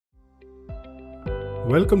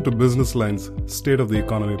Welcome to Business Line's State of the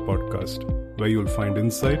Economy podcast, where you'll find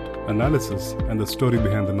insight, analysis, and the story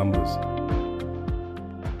behind the numbers.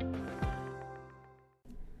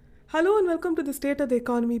 Hello and welcome to the State of the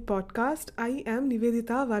Economy podcast. I am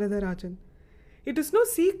Nivedita. It is no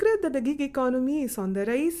secret that the gig economy is on the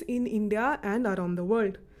rise in India and around the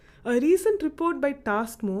world. A recent report by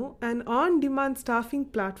Taskmo, an on-demand staffing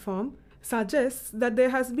platform, suggests that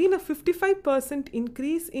there has been a 55%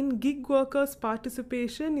 increase in gig workers'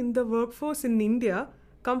 participation in the workforce in India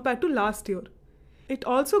compared to last year. It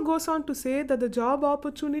also goes on to say that the job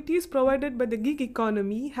opportunities provided by the gig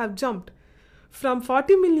economy have jumped from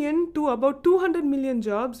 40 million to about 200 million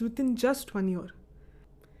jobs within just 1 year.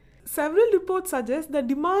 Several reports suggest that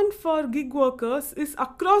demand for gig workers is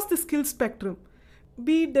across the skill spectrum,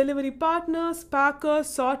 be it delivery partners, packers,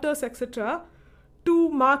 sorters, etc., to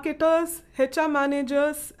marketers, HR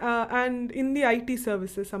managers, and in the IT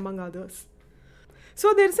services, among others.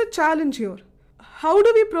 So there is a challenge here. How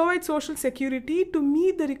do we provide social security to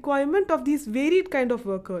meet the requirement of these varied kind of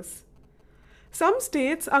workers? Some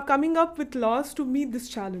states are coming up with laws to meet this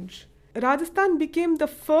challenge. Rajasthan became the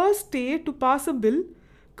first state to pass a bill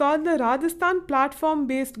called the Rajasthan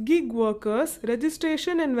Platform-Based Gig Workers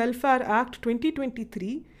Registration and Welfare Act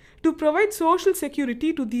 2023 to provide social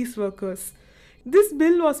security to these workers. This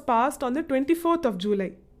bill was passed on the 24th of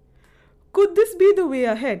July. Could this be the way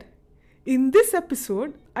ahead? In this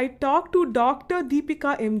episode, I talked to Dr.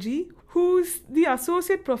 Deepika MG, who is the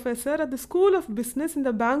Associate Professor at the School of Business in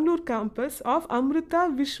the Bengaluru Campus of Amrita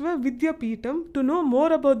Vishwa Vidyapeetham, to know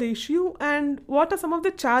more about the issue and what are some of the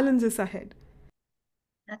challenges ahead.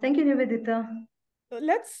 Thank you, Nivedita.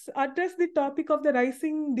 Let's address the topic of the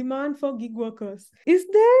rising demand for gig workers. Is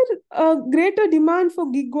there a greater demand for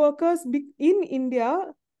gig workers in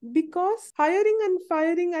India because hiring and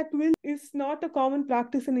firing at will is not a common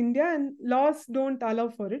practice in India and laws don't allow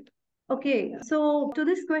for it? Okay, so to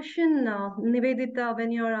this question, Nivedita,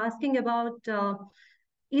 when you're asking about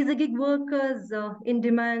is the gig workers in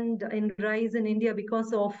demand in rise in India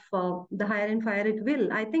because of the hire and fire at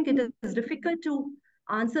will, I think it is difficult to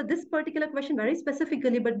answer this particular question very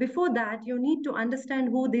specifically. But before that, you need to understand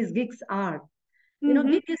who these gigs are. You know,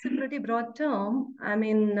 gig is a pretty broad term. I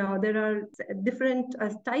mean, there are different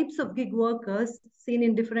types of gig workers seen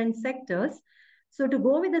in different sectors. So to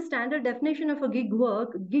go with the standard definition of a gig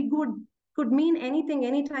work, could mean anything,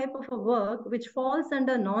 any type of a work which falls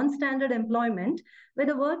under non-standard employment, where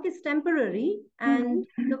the work is temporary and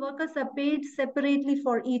the workers are paid separately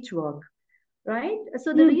for each work, right?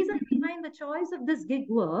 So the reason behind the choice of this gig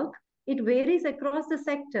work, it varies across the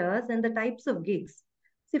sectors and the types of gigs.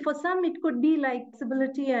 See, for some, it could be like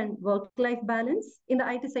flexibility and work-life balance. In the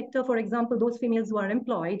IT sector, for example, those females who are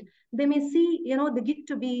employed, they may see, the gig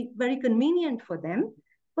to be very convenient for them.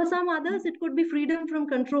 For some others, it could be freedom from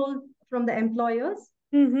control from the employers.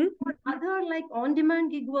 For other, like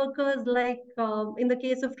on-demand gig workers, like in the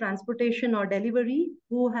case of transportation or delivery,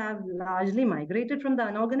 who have largely migrated from the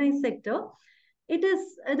unorganized sector, it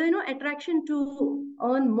is, attraction to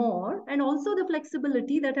earn more and also the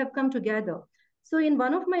flexibility that have come together. So in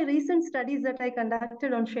one of my recent studies that I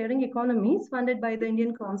conducted on sharing economies funded by the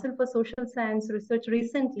Indian Council for Social Science Research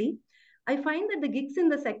recently, I find that the gigs in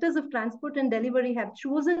the sectors of transport and delivery have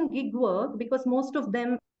chosen gig work because most of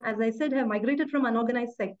them, as I said, have migrated from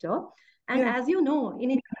unorganized sector. And as you know, in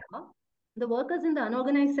India, the workers in the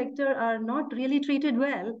unorganized sector are not really treated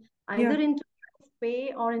well, either in terms of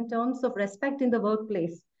pay or in terms of respect in the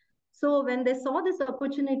workplace. So when they saw this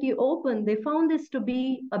opportunity open, they found this to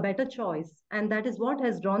be a better choice. And that is what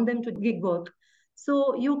has drawn them to gig work.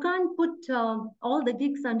 So you can't put all the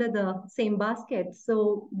gigs under the same basket.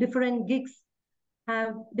 So different gigs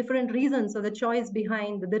have different reasons or the choice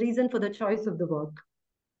behind the reason for the choice of the work.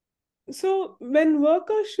 So when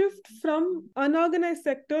workers shift from unorganized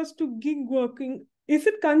sectors to gig working, is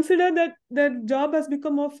it considered that their job has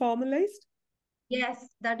become more formalized? Yes,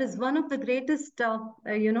 that is one of the greatest,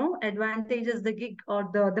 advantages the gig or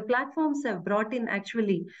the platforms have brought in.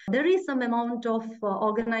 Actually, there is some amount of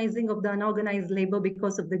organizing of the unorganized labor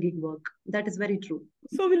because of the gig work. That is very true.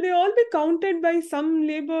 So will they all be counted by some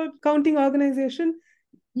labor counting organization?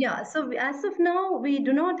 Yeah, so as of now, we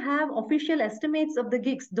do not have official estimates of the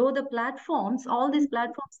gigs, though the platforms, all these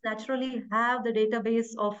platforms naturally have the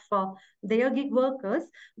database of their gig workers,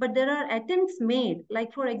 but there are attempts made.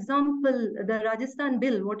 Like, for example, the Rajasthan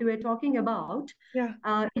bill, what we were talking about,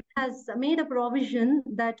 it has made a provision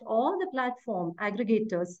that all the platform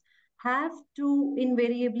aggregators have to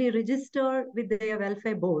invariably register with their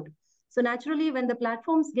welfare board. So naturally, when the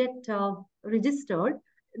platforms get registered,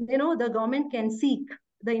 the government can seek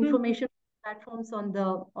the information platforms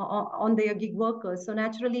on their gig workers. So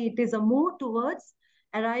naturally, it is a move towards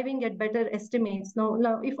arriving at better estimates. Now,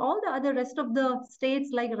 if all the other rest of the states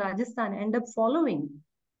like Rajasthan end up following,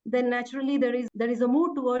 then naturally there is a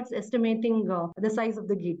move towards estimating the size of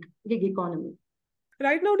the gig economy.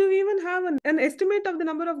 Right now, do we even have an estimate of the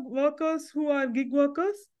number of workers who are gig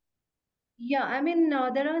workers? Yeah, I mean,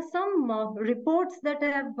 there are some reports that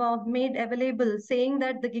have made available saying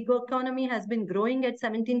that the gig economy has been growing at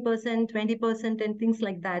 17%, 20%, and things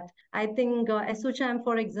like that. I think SOCHAM,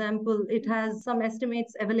 for example, it has some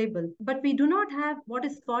estimates available, but we do not have what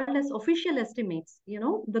is called as official estimates. Yeah.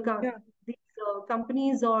 These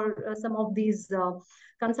companies or some of these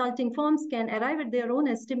consulting firms can arrive at their own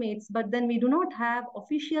estimates, but then we do not have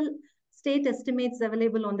official state estimates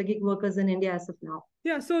available on the gig workers in India as of now.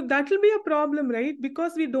 Yeah, so that will be a problem, right?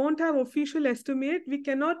 Because we don't have official estimate, we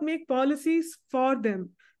cannot make policies for them.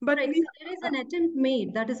 But Right. So there is an attempt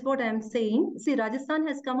made. That is what I'm saying. See, Rajasthan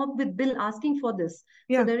has come up with bill asking for this. So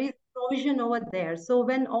yeah, there is provision over there. So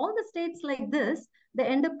when all the states like this, they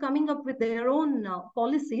end up coming up with their own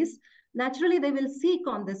policies, naturally they will seek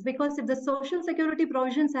on this, because if the social security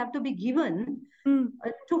provisions have to be given,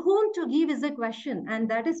 to whom to give is a question, and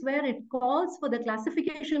that is where it calls for the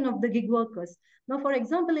classification of the gig workers. Now, for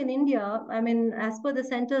example, in India, I mean, as per the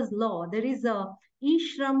center's law, there is a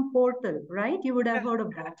e-Shram portal, right? You would have yeah, heard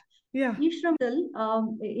of that. yeah. E-Shram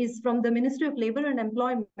portal is from the Ministry of Labor and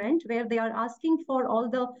Employment, where they are asking for all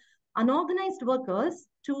the unorganized workers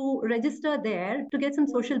to register there to get some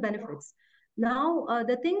social benefits. Now,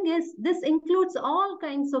 the thing is, this includes all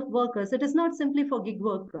kinds of workers. It is not simply for gig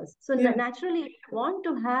workers. So Yeah. naturally, if you want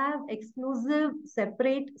to have exclusive,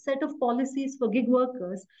 separate set of policies for gig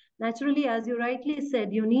workers, naturally, as you rightly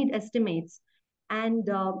said, you need estimates. And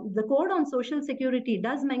the Code on Social Security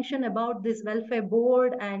does mention about this welfare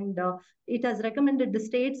board, and it has recommended the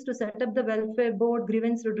states to set up the welfare board,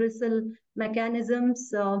 grievance redressal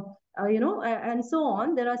mechanisms, and so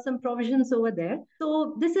on. There are some provisions over there.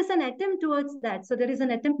 So this is an attempt towards that. So there is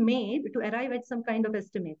an attempt made to arrive at some kind of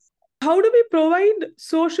estimates. How do we provide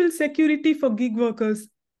social security for gig workers?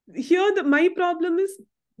 Here, my problem is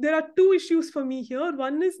there are two issues for me here.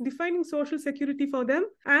 One is defining social security for them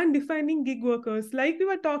and defining gig workers. Like we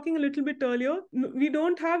were talking a little bit earlier, we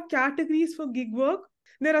don't have categories for gig work.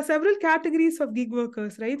 There are several categories of gig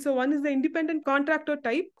workers, right? So one is the independent contractor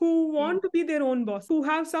type who want to be their own boss, who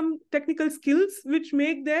have some technical skills which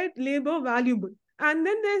make their labor valuable. And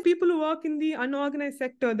then there's people who work in the unorganized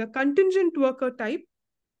sector, the contingent worker type,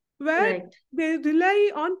 where Right. they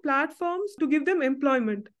rely on platforms to give them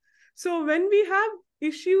employment. So when we have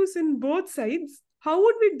issues in both sides, how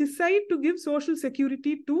would we decide to give social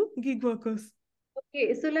security to gig workers?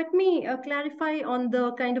 Okay, so let me clarify on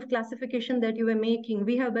the kind of classification that you were making.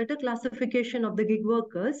 We have better classification of the gig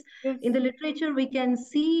workers. Yes. In the literature, we can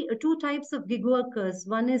see two types of gig workers.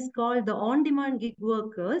 One is called the on-demand gig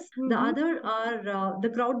workers. The other are the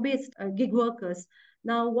crowd-based gig workers.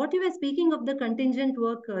 Now, what you were speaking of the contingent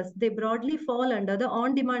workers, they broadly fall under the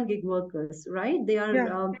on-demand gig workers, right? They are,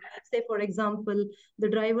 Yeah. say, for example, the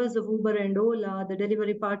drivers of Uber and Ola, the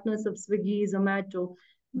delivery partners of Swiggy, Zomato.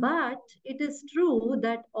 But it is true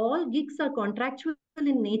that all gigs are contractual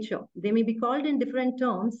in nature. They may be called in different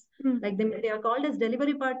terms, like they are called as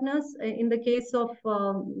delivery partners in the case of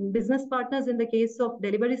business partners. In the case of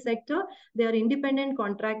delivery sector, they are independent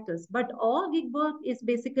contractors. But all gig work is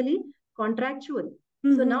basically contractual.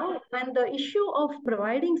 So now when the issue of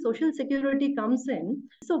providing social security comes in,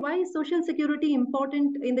 so why is social security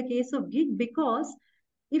important in the case of gig? Because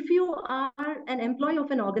if you are an employee of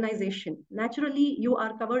an organization, naturally you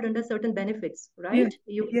are covered under certain benefits, right? Yes.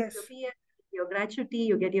 You get Yes. your PF, your gratuity,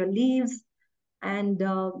 you get your leaves, and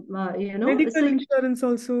Medical so insurance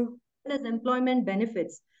also. as employment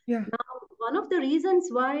benefits. Yeah. Now, one of the reasons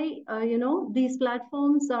why these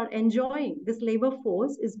platforms are enjoying this labor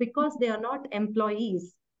force is because they are not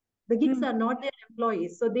employees. The gigs are not their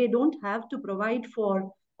employees, so they don't have to provide for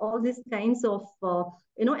all these kinds of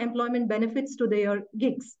employment benefits to their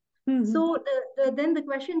gigs. So then the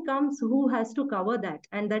question comes, who has to cover that?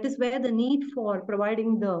 And that is where the need for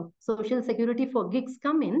providing the social security for gigs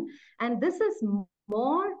come in. And this is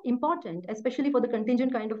more important, especially for the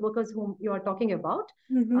contingent kind of workers whom you are talking about,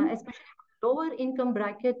 especially lower income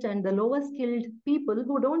bracket and the lower skilled people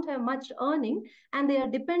who don't have much earning, and they are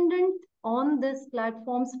dependent on these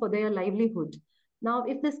platforms for their livelihood. Now,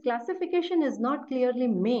 if this classification is not clearly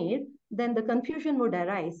made, then the confusion would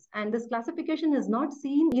arise. And this classification is not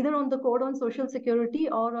seen either on the Code on Social Security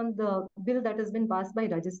or on the bill that has been passed by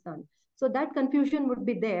Rajasthan. So that confusion would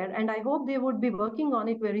be there, and I hope they would be working on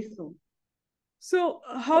it very soon. So,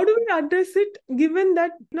 how do we address it given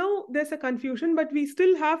that now there's a confusion, but we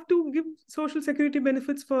still have to give social security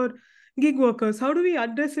benefits for gig workers? How do we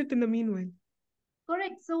address it in the meanwhile?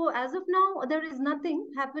 Correct. So as of now, there is nothing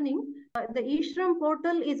happening. The eShram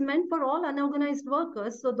portal is meant for all unorganized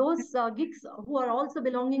workers. So those gigs who are also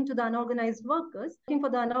belonging to the unorganized workers, looking for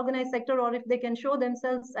the unorganized sector, or if they can show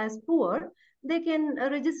themselves as poor, they can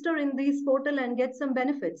register in this portal and get some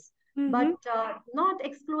benefits. But not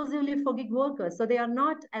exclusively for gig workers. So they are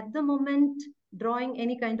not at the moment drawing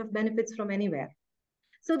any kind of benefits from anywhere.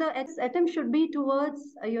 So the attempt should be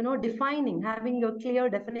towards, defining, having a clear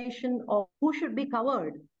definition of who should be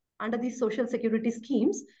covered under these social security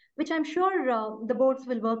schemes, which I'm sure the boards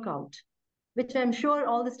will work out, which I'm sure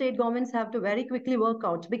all the state governments have to very quickly work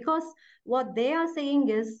out, because what they are saying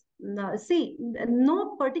is, see,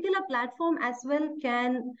 no particular platform as well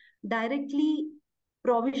can directly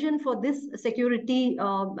provision for this security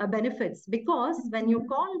benefits, because when you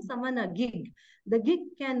call someone a gig, the gig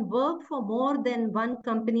can work for more than one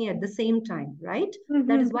company at the same time, right?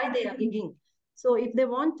 That is why they are gigging. So if they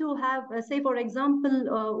want to have, say, for example,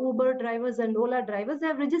 Uber drivers and Ola drivers, they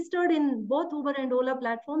have registered in both Uber and Ola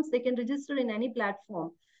platforms. They can register in any platform,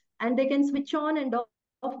 and they can switch on and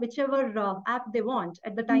off whichever app they want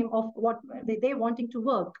at the time of what they wanting to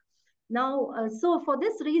work. Now, so for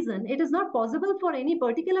this reason, it is not possible for any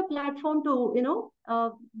particular platform to,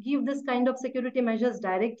 give this kind of security measures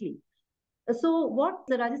directly. So what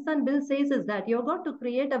the Rajasthan bill says is that you've got to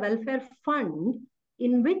create a welfare fund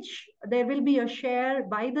in which there will be a share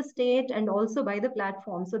by the state and also by the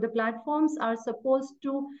platform. So the platforms are supposed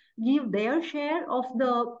to give their share of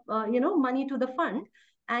the, money to the fund,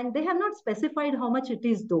 and they have not specified how much it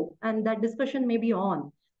is though, and that discussion may be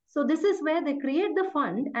on. So this is where they create the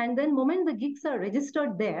fund, and then moment the gigs are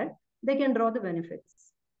registered there, they can draw the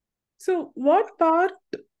benefits. So what part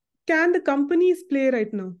can the companies play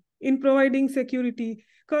right now in providing security?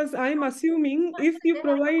 Because I'm assuming if you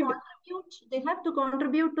provide... They have to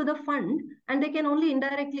contribute to the fund, and they can only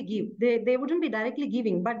indirectly give. They wouldn't be directly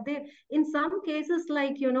giving, but they, in some cases,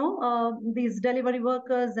 like, these delivery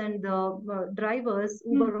workers and drivers,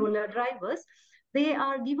 Uber Ola drivers, they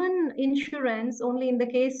are given insurance only in the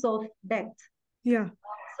case of death. Yeah.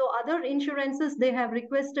 So other insurances, they have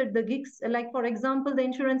requested the gigs, like for example, the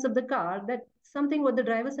insurance of the car, that's something what the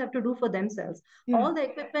drivers have to do for themselves. Yeah. All the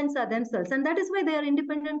equipments are themselves. And that is why they are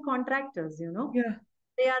independent contractors, Yeah.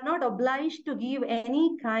 They are not obliged to give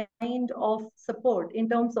any kind of support in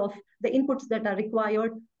terms of the inputs that are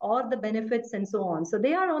required or the benefits and so on. So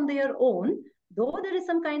they are on their own, though there is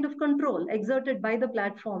some kind of control exerted by the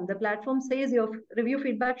platform. The platform says your review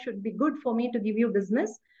feedback should be good for me to give you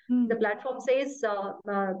business. The platform says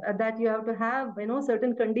that you have to have,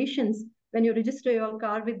 certain conditions when you register your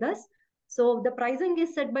car with us. So the pricing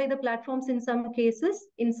is set by the platforms in some cases.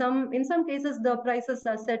 In some cases, the prices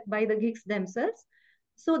are set by the gigs themselves.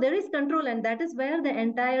 So there is control, and that is where the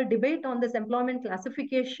entire debate on this employment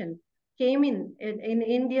classification came in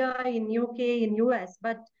India, in UK, in US.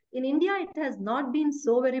 But in India, it has not been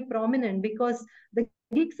so very prominent because the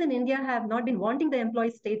gigs in India have not been wanting the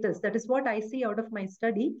employee status. That is what I see out of my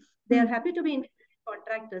study. They are happy to be independent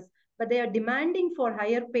contractors, but they are demanding for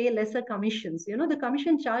higher pay, lesser commissions. The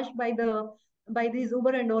commission charged by these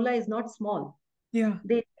Uber and Ola is not small. Yeah.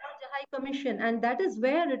 They charge a high commission, and that is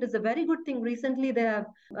where it is a very good thing. Recently, they have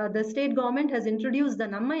the state government has introduced the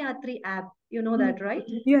Nammayatri app. You know that, right?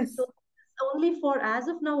 Yes. So only for, as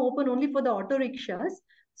of now, open only for the auto rickshaws.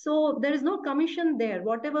 So there is no commission there.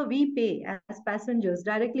 Whatever we pay as passengers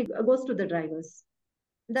directly goes to the drivers.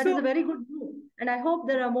 That is a very good move, and I hope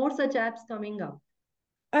there are more such apps coming up.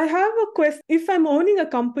 I have a question. If I'm owning a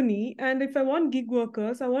company and if I want gig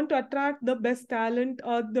workers, I want to attract the best talent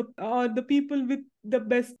or the people with the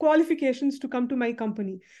best qualifications to come to my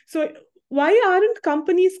company. So why aren't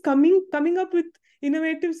companies coming up with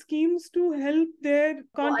innovative schemes to help their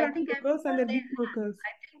contract workers and their gig workers?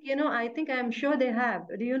 I think I'm sure they have.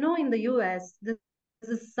 Do you know in the US, this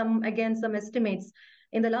is some estimates.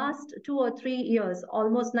 In the last 2 or 3 years,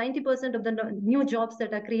 almost 90% of the new jobs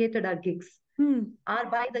that are created are gigs. Are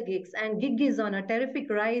by the gigs, and gig is on a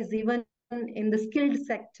terrific rise even in the skilled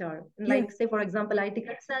sector, like say for example IT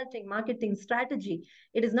consulting, marketing, strategy.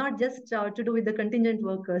 It is not just to do with the contingent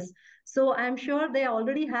workers. So I'm sure they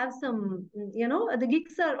already have some, the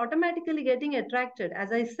gigs are automatically getting attracted.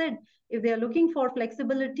 As I said, if they are looking for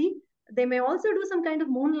flexibility, they may also do some kind of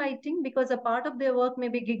moonlighting, because a part of their work may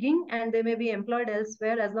be gigging and they may be employed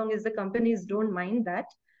elsewhere, as long as the companies don't mind that.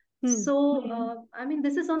 So,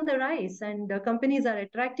 this is on the rise, and companies are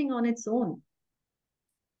attracting on its own.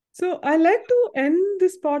 So I like to end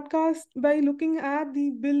this podcast by looking at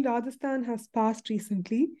the bill Rajasthan has passed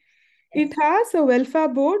recently. It has a welfare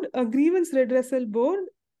board, a grievance redressal board,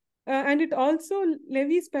 and it also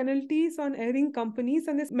levies penalties on airing companies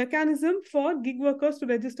and this mechanism for gig workers to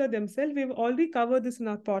register themselves. We've already covered this in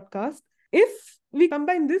our podcast. If we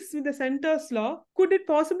combine this with the center's law, could it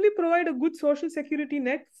possibly provide a good social security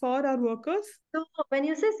net for our workers? So when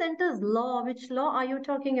you say center's law, which law are you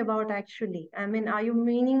talking about actually? I mean, are you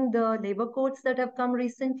meaning the labor codes that have come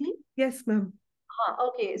recently? Yes, ma'am.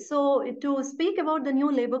 Okay, so to speak about the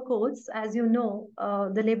new labor codes, as you know,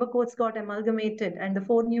 the labor codes got amalgamated and the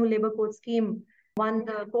four new labor codes came. One,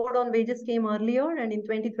 the code on wages came earlier, and in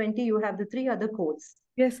 2020, you have the three other codes.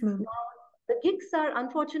 Yes, ma'am. Now, the gigs are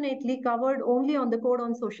unfortunately covered only on the code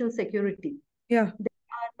on social security. Yeah.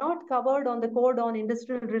 They are not covered on the code on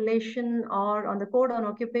industrial relation or on the code on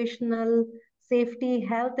occupational safety,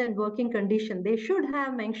 health, and working condition. They should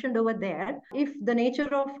have mentioned over there if the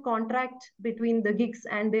nature of contract between the gigs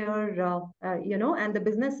and their, and the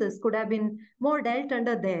businesses could have been more dealt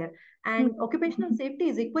under there. And occupational safety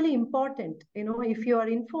is equally important. If you are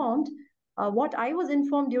informed, what I was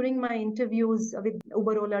informed during my interviews with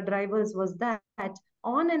Uber Ola drivers was that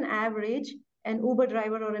on an average, an Uber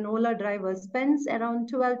driver or an Ola driver spends around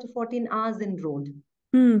 12 to 14 hours in road.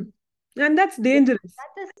 And that's dangerous.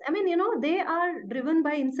 That is, I mean, they are driven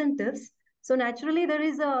by incentives. So naturally, there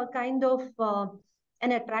is a kind of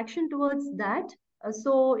an attraction towards that.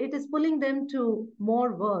 So it is pulling them to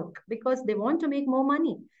more work because they want to make more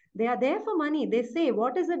money. They are there for money. They say,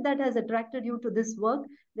 what is it that has attracted you to this work?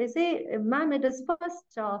 They say, ma'am, it is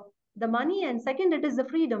first the money, and second, it is the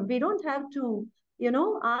freedom. We don't have to,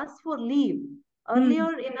 ask for leave.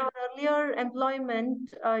 Earlier, in our earlier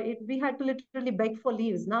employment, we had to literally beg for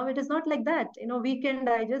leaves. Now it is not like that. Weekend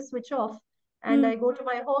I just switch off and I go to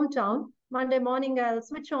my hometown. Monday morning I'll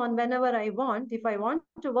switch on whenever I want. If I want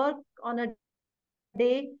to work on a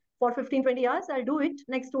day for 15, 20 hours, I'll do it.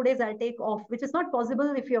 Next 2 days I'll take off, which is not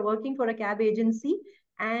possible if you're working for a cab agency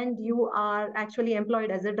and you are actually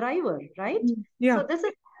employed as a driver, right? Yeah. So this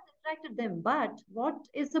is what attracted them. But what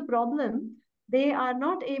is the problem? They are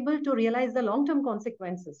not able to realize the long-term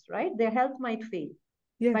consequences, right? Their health might fail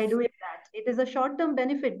by doing that. It is a short-term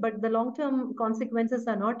benefit, but the long-term consequences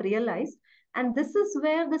are not realized. And this is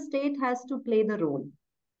where the state has to play the role.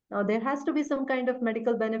 Now, there has to be some kind of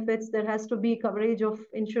medical benefits. There has to be coverage of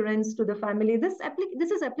insurance to the family. This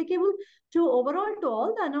is applicable to overall to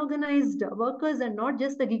all the unorganized workers and not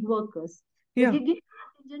just the gig workers. The gig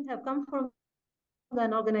contingent have come from the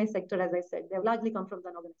unorganized sector, as I said. They have largely come from the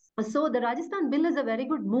unorganized. So the Rajasthan bill is a very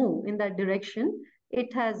good move in that direction.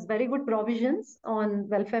 It has very good provisions on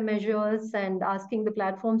welfare measures and asking the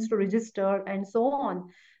platforms to register and so on.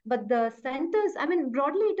 But the centers, I mean,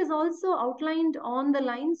 broadly, it is also outlined on the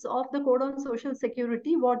lines of the Code on Social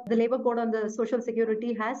Security, what the Labor Code on the Social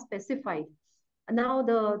Security has specified. Now,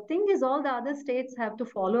 the thing is, all the other states have to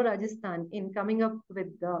follow Rajasthan in coming up with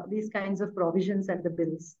these kinds of provisions and the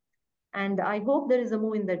bills. And I hope there is a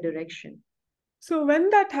move in that direction. So when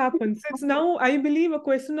that happens, it's now, I believe, a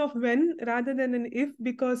question of when rather than an if,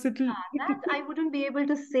 because it'll. That I wouldn't be able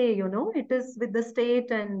to say, it is with the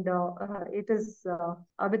state and it is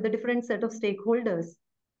with the different set of stakeholders.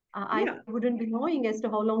 I wouldn't be knowing as to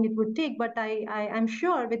how long it would take, but I'm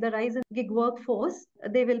sure with the rise in gig workforce,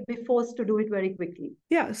 they will be forced to do it very quickly.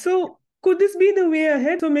 Yeah. So could this be the way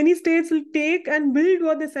ahead? So many states will take and build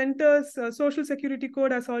what the center's social security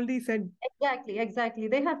code has already said. Exactly.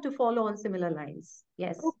 They have to follow on similar lines.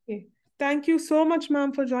 Yes. Okay. Thank you so much,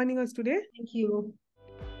 ma'am, for joining us today. Thank you.